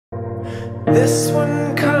This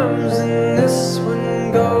one comes and this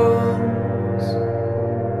one goes.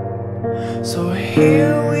 So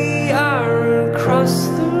here we are across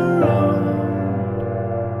the road.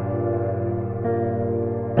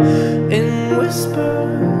 In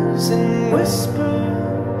whispers, in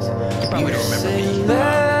whispers, you say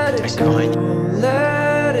let it go,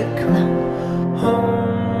 let it go home.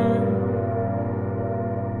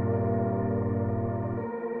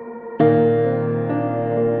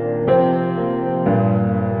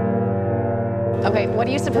 Okay, what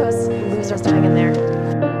do you suppose loser's doing in there?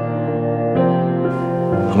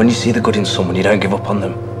 And when you see the good in someone, you don't give up on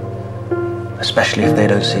them. Especially if they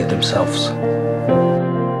don't see it themselves.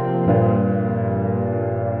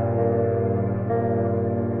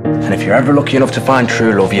 And if you're ever lucky enough to find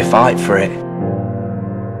true love, you fight for it.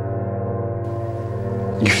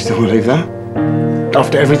 You still believe that?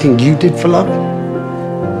 After everything you did for love?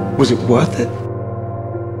 Was it worth it?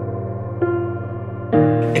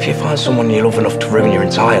 If you find someone you love enough to ruin your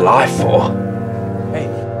entire life for... Hey,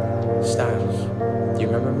 Stiles, do you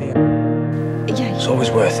remember me? Yeah, It's always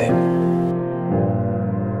worth it.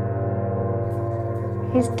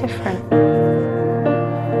 He's different.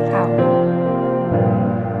 How?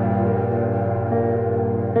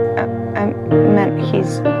 I meant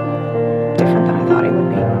he's different than I thought he would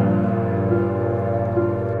be.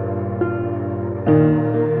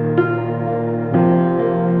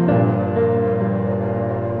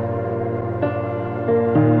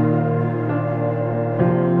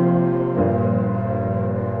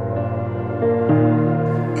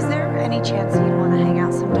 Is there any chance you